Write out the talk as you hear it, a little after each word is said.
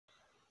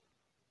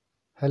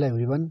Hello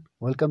everyone,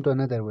 welcome to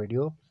another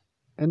video.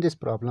 In this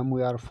problem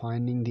we are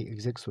finding the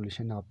exact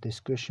solution of this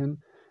question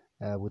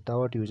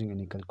without using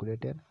any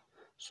calculator.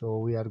 So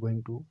we are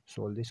going to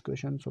solve this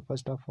question. So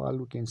first of all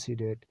we can see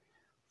that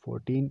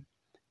 14,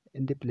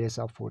 in the place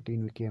of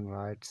 14 we can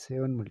write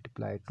 7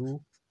 multiplied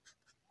 2,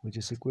 which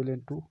is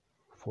equivalent to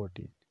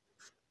 14,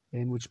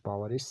 and which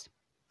power is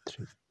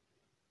 3.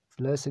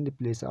 Plus in the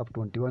place of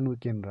 21 we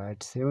can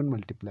write 7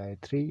 multiplied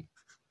 3,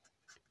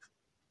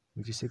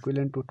 which is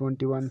equivalent to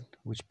 21,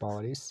 which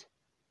power is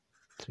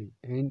 3,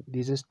 and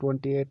this is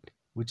 28,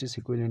 which is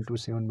equivalent to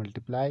 7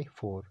 multiply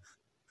 4,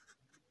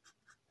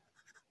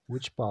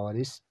 which power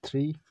is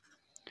 3,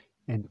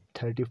 and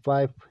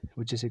 35,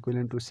 which is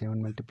equivalent to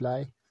 7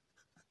 multiply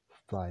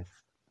 5,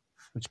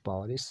 which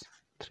power is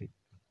 3.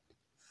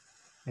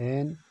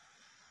 And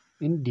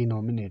in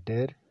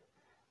denominator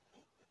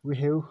we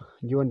have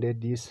given that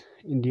this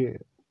in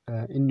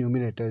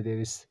numerator there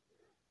is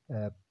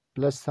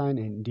plus sign,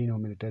 in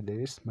denominator there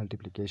is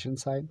multiplication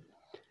sign.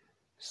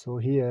 So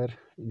here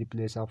in the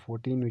place of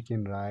 14 we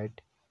can write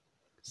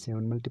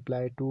 7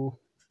 multiply 2,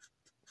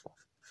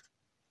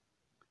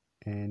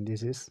 and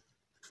this is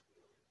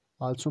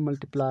also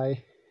multiply,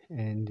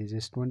 and this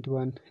is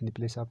 21. In the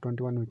place of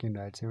 21 we can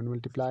write 7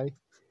 multiply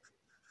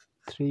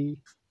 3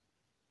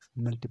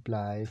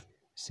 multiply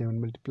 7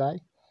 multiply,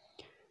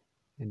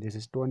 and this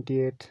is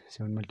 28,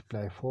 7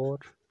 multiply 4,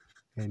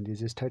 and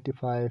this is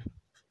 35,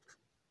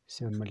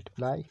 7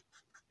 multiply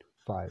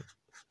 5,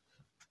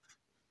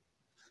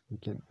 we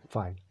can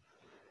find.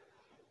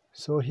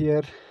 So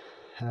here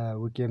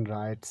we can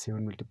write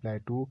 7 multiply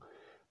 2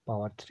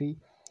 power 3.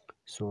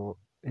 So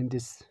in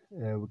this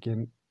we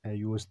can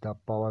use the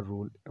power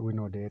rule. We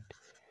know that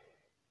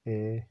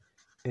a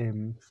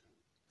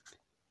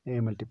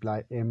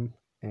multiply m,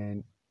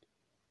 and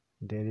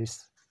there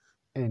is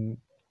n,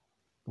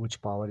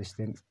 which power is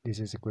then this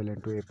is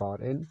equivalent to a power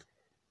n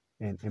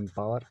and m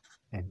power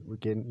n. We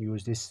can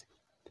use this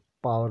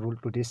power rule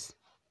to this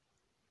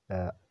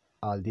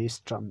all these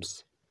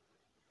terms.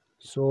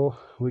 So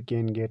we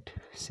can get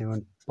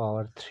 7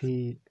 power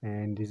 3,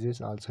 and this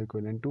is also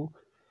equivalent to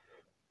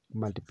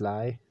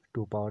multiply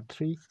 2 power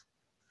 3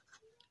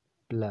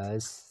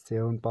 plus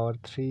 7 power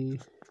 3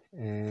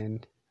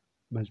 and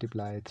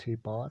multiply 3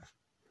 power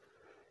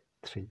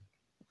 3,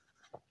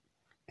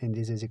 and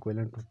this is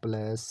equivalent to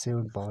plus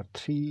 7 power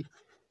 3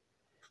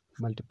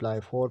 multiply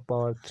 4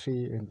 power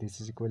 3, and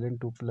this is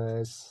equivalent to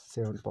plus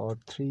 7 power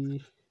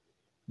 3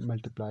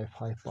 multiply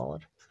 5 power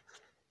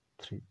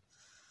 3,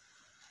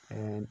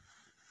 and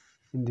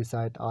in this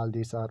side all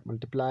these are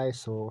multiply.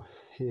 So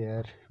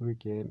here we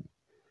can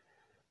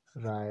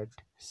write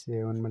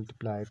 7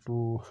 multiply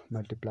 2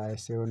 multiply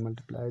 7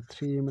 multiply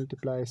 3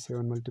 multiply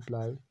 7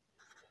 multiply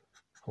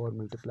 4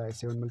 multiply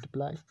 7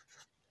 multiply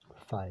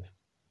 5.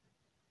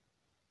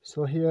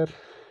 So here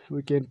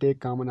we can take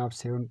common of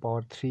 7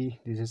 power 3.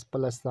 This is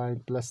plus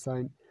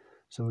sign,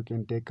 so we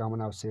can take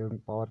common of 7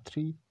 power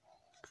 3,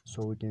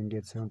 so we can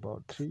get 7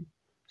 power 3.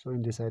 So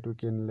in this side we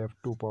can left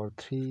 2 power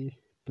 3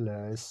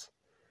 plus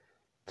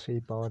 3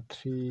 power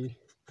 3,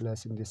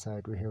 plus in this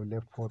side we have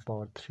left 4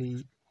 power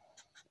 3,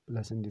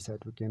 plus in this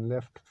side we can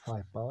left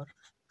 5 power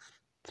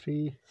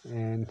 3,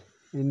 and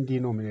in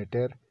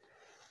denominator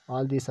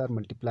all these are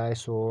multiply.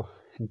 So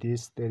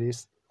this there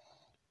is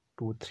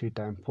 2 3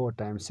 times 4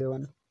 times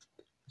 7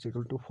 is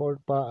equal to 4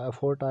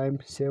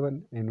 times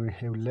 7, and we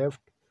have left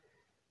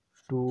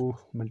 2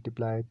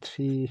 multiply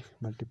 3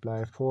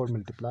 multiply 4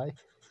 multiply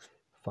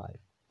 5.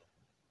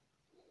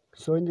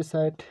 So in this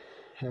side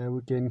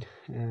we can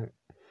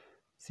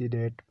see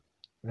that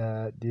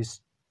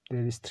this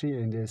there is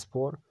 3 and there is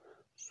 4,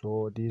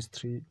 so these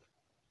 3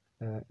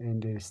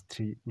 and there is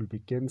 3 will be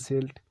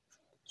cancelled,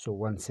 so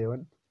 1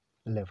 7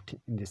 left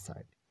in this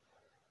side.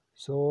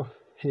 So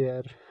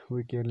here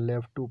we can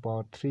left 2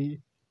 power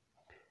 3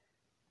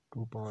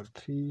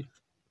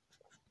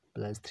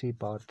 plus 3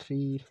 power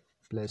 3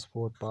 plus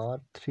 4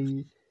 power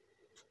 3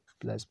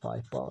 plus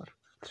 5 power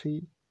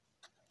 3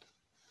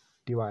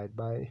 divided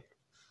by,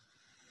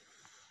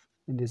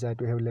 in this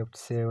side we have left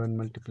 7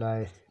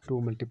 multiply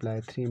 2 multiply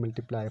 3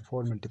 multiply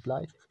 4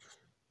 multiply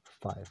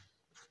 5.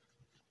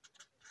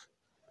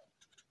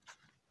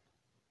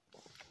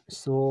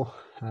 So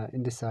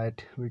in this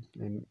side we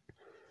can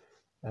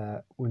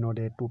we know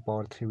that 2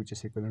 power 3 which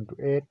is equivalent to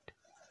 8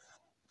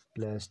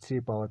 plus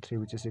 3 power 3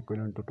 which is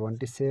equivalent to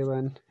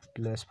 27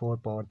 plus 4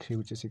 power 3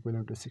 which is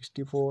equivalent to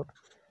 64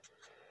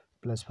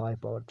 plus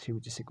 5 power 3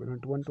 which is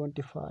equivalent to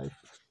 125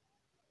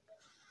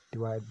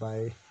 divided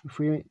by, if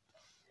we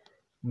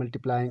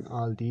multiplying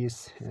all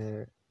these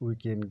we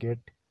can get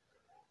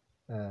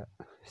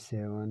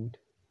 7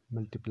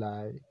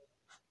 multiply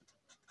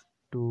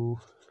 2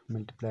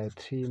 multiply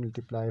 3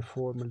 multiply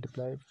 4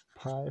 multiply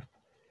 5,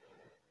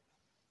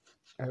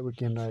 we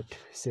can write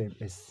same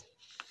as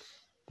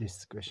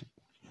this question.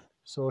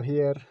 So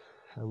here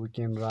we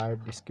can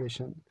write this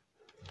question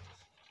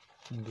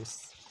in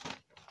this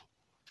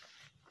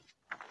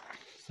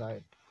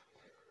side.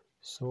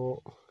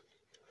 So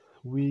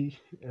we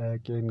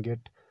can get,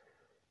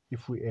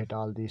 if we add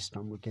all these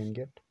terms we can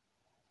get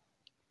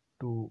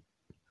 2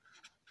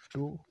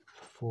 2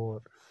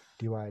 4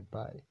 divide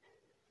by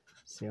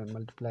 7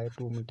 multiply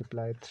 2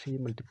 multiply 3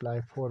 multiply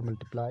 4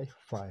 multiply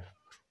 5.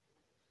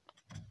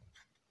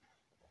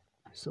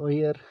 So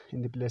here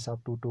in the place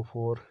of 2 to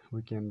 4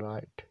 we can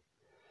write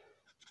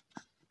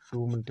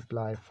 2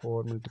 multiply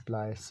 4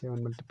 multiply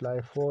 7 multiply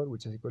 4,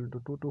 which is equal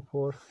to 2 to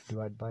 4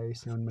 divided by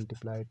 7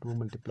 multiply 2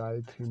 multiply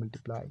 3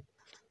 multiply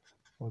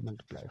 4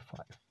 multiply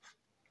 5.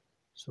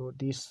 So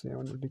this 7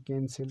 will be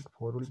cancelled,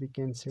 4 will be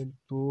cancelled,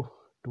 2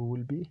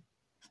 will be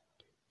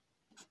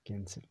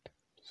cancelled.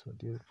 So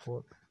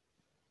therefore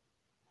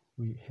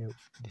we have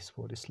this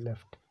 4 is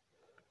left.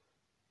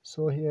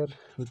 So here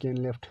we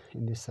can left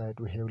in this side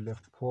we have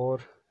left 4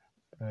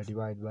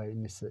 divided by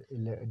in this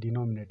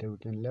denominator we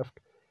can left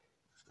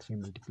 3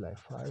 multiply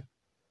 5.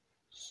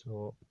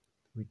 So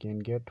we can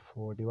get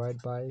 4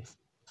 divided by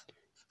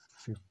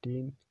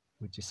 15,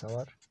 which is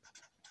our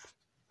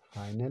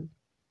final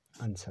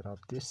answer of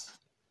this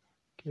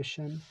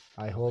question.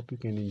 I hope you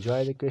can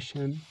enjoy the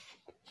question.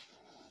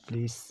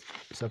 Please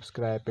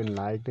subscribe and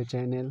like the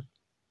channel.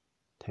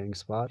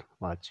 Thanks for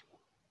watching.